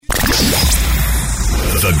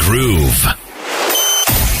The Groove.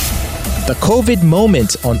 The COVID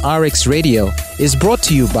Moment on RX Radio is brought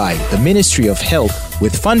to you by the Ministry of Health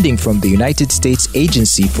with funding from the United States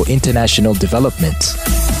Agency for International Development.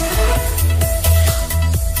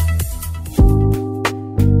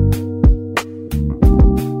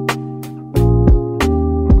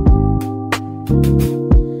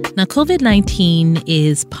 Now, COVID-19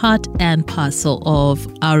 is part and parcel of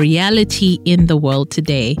our reality in the world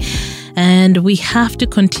today. And we have to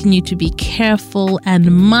continue to be careful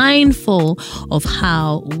and mindful of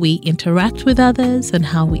how we interact with others and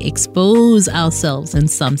how we expose ourselves in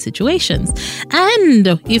some situations.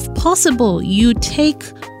 And if possible, you take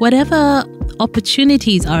whatever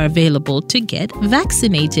opportunities are available to get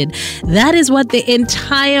vaccinated. That is what the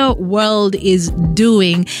entire world is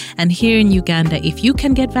doing. And here in Uganda, if you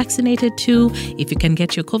can get vaccinated too, if you can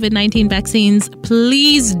get your COVID-19 vaccines,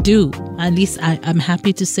 please do. At least I'm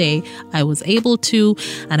happy to say I was able to,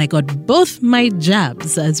 and I got both my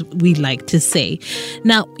jabs, as we like to say.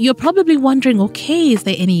 Now, you're probably wondering, okay, is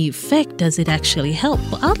there any effect? Does it actually help?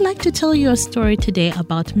 Well, I'd like to tell you a story today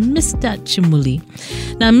about Mr. Chimuli.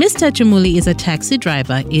 Now, Mr. Chimuli is a taxi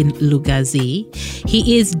driver in Lugazi.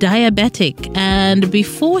 He is diabetic, and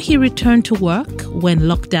before he returned to work, when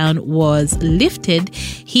lockdown was lifted,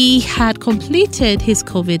 he had completed his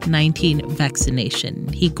COVID-19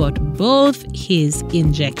 vaccination. He got both his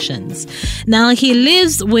injections. Now, he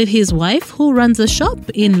lives with his wife, who runs a shop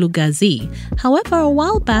in Lugazi. However, a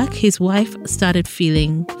while back, his wife started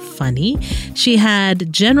feeling funny. She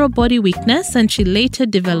had general body weakness, and she later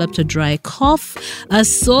developed a dry cough, a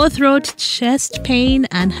sore throat, chest pain,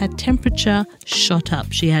 and her temperature shot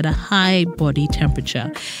up. She had a high body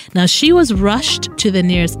temperature. Now, she was rushed to the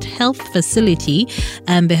nearest health facility,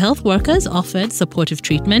 and the health workers offered supportive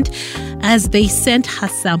treatment as they sent her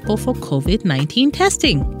sample for COVID-19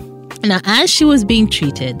 testing. Now, as she was being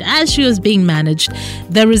treated, as she was being managed,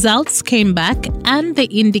 the results came back and they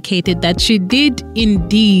indicated that she did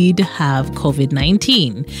indeed have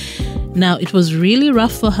COVID-19. Now, it was really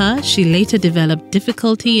rough for her. She later developed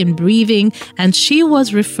difficulty in breathing, and she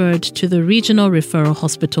was referred to the regional referral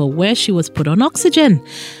hospital where she was put on oxygen.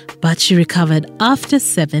 But she recovered after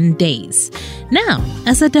 7 days. Now,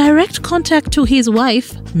 as a direct contact to his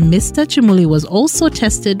wife, Mr. Chimuli was also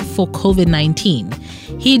tested for COVID-19.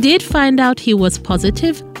 He did find out he was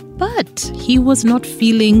positive, but he was not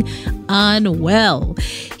feeling unwell.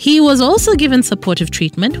 He was also given supportive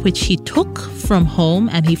treatment, which he took from home,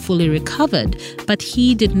 and he fully recovered. But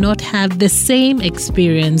he did not have the same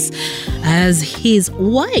experience as his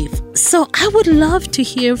wife. So I would love to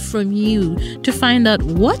hear from you to find out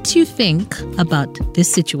what you think about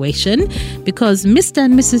this situation, because Mr.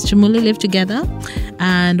 and Mrs. Chimuli live together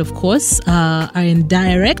and, of course, are in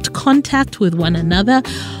direct contact with one another.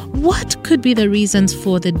 What could be the reasons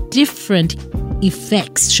for the different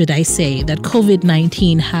effects, should I say, that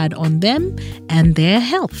COVID-19 had on them and their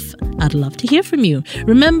health? I'd love to hear from you.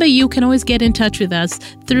 Remember, you can always get in touch with us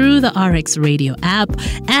through the RX Radio app,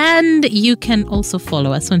 and you can also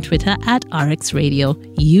follow us on Twitter at RX Radio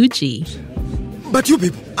UG. But you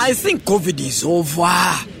people, I think COVID is over.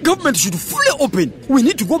 Government should fully open. We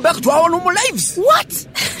need to go back to our normal lives. What?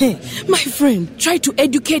 My friend, try to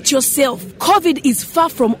educate yourself. COVID is far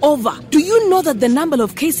from over. Do you know that the number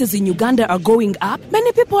of cases in Uganda are going up?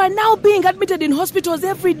 Many people are now being admitted in hospitals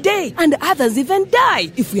every day, and others even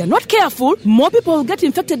die. If we are not careful, more people will get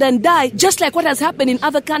infected and die, just like what has happened in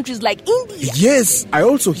other countries like India. Yes, I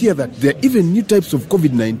also hear that there are even new types of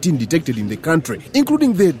COVID-19 detected in the country,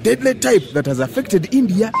 including the deadly type that has affected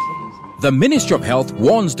India. The Ministry of Health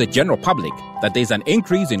warns the general public that there's an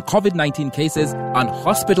increase in COVID-19 cases and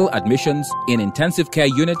hospital admissions in intensive care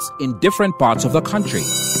units in different parts of the country.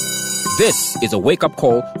 This is a wake-up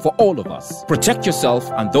call for all of us. Protect yourself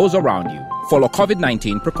and those around you. Follow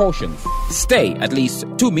COVID-19 precautions. Stay at least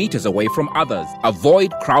 2 meters away from others.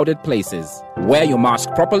 Avoid crowded places. Wear your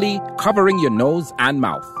mask properly, covering your nose and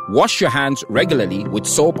mouth. Wash your hands regularly with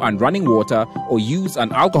soap and running water, or use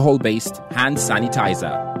an alcohol-based hand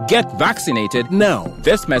sanitizer. Get vaccinated now.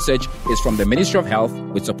 This message is from the Ministry of Health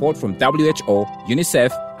with support from WHO,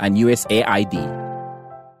 UNICEF, and USAID.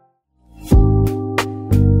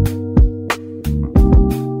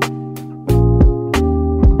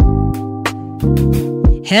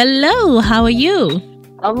 Hello, how are you?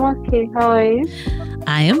 I'm okay, how are you?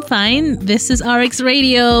 I am fine. This is RX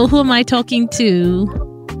Radio. Who am I talking to?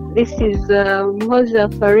 This is Moza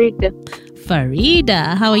Farida.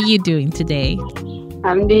 Farida, how are you doing today?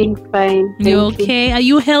 I'm doing fine. You okay? Are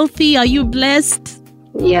you healthy? Are you blessed?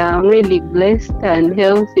 Yeah, I'm really blessed and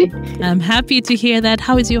healthy. I'm happy to hear that.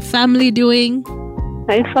 How is your family doing?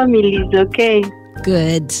 My family is okay.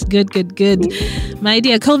 Good. My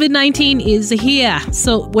dear, COVID-19 is here.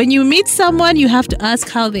 So when you meet someone, you have to ask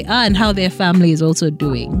how they are and how their family is also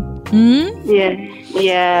doing. Yeah.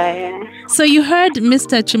 So you heard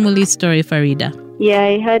Mr. Chimuli's story, Farida? Yeah,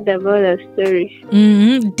 I heard about the story.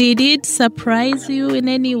 Did it surprise you in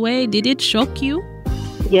any way? Did it shock you?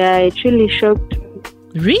 Yeah, it really shocked me.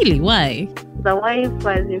 Really? Why? The wife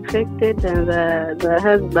was infected and the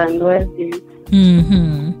husband wasn't.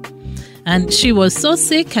 And she was so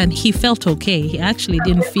sick and he felt okay. He actually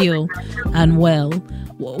didn't feel unwell.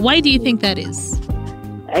 Why do you think that is?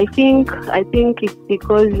 I think it's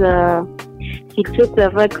because he took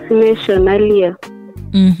the vaccination earlier.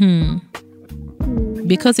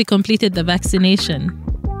 Because he completed the vaccination.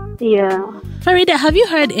 Yeah. Farida, have you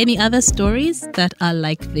heard any other stories that are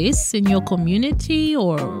like this in your community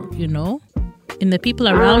or, in the people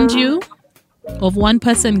around you? Of one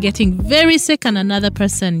person getting very sick and another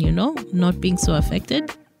person, not being so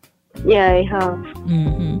affected? Yeah, I have.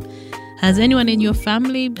 Has anyone in your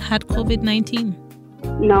family had COVID-19?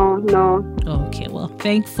 No. Okay, well,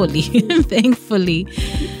 thankfully.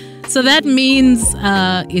 So that means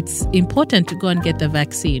it's important to go and get the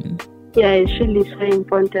vaccine. Yeah, it's really so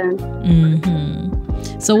important.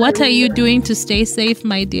 So what are you doing to stay safe,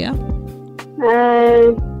 my dear?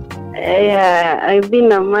 Yeah, I've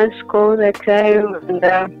been a mask all the time, and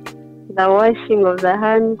the washing of the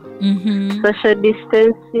hands, social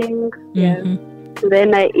distancing. Yeah.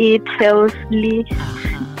 Then I eat healthily.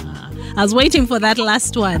 I was waiting for that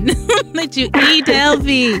last one. That you eat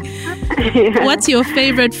healthy. Yeah. What's your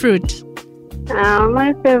favorite fruit?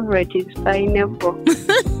 My favorite is pineapple.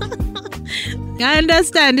 I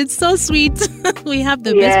understand. It's so sweet. We have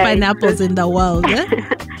the best pineapples in the world.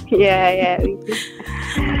 Yeah.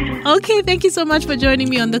 Okay, thank you so much for joining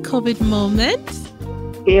me on the COVID moment.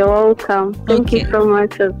 You're welcome. Thank you so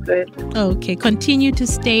much as well. Okay, continue to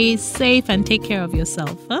stay safe and take care of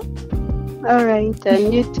yourself. Huh? All right,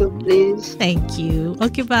 and you too, please. Thank you.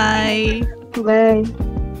 Okay, bye. Bye.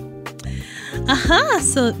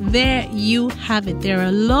 So there you have it. There are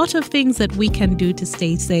a lot of things that we can do to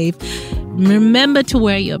stay safe. Remember to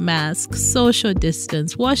wear your mask, social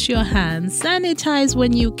distance, wash your hands, sanitize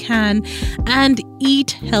when you can, and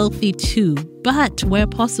eat healthy too. But where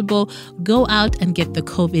possible, go out and get the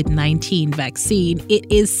COVID-19 vaccine. It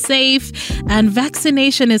is safe, and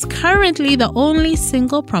vaccination is currently the only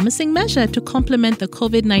single promising measure to complement the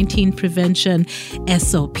COVID-19 prevention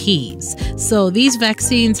SOPs. So these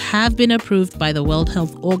vaccines have been approved by the World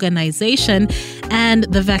Health Organization, and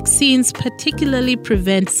the vaccines particularly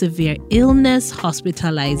prevent severe illness,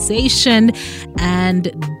 hospitalization,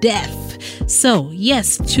 and death. So,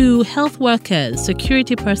 yes, to health workers,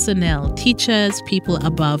 security personnel, teachers, people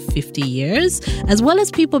above 50 years, as well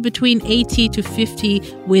as people between 80 to 50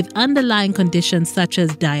 with underlying conditions such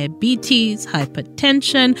as diabetes,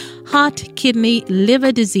 hypertension, heart, kidney,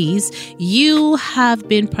 liver disease, you have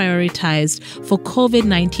been prioritized for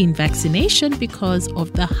COVID-19 vaccination because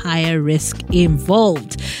of the higher risk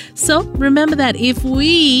involved. So, remember that if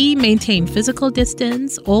we maintain physical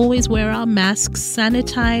distance, always wear our masks,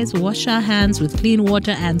 sanitize, wash our hands with clean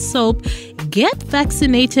water and soap, get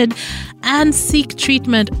vaccinated, and seek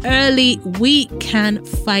treatment early, we can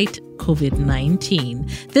fight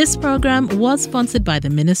COVID-19. This program was sponsored by the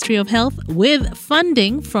Ministry of Health with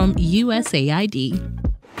funding from USAID.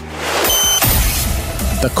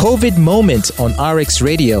 The COVID Moment on RX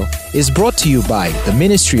Radio is brought to you by the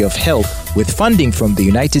Ministry of Health with funding from the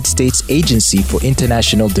United States Agency for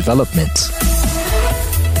International Development.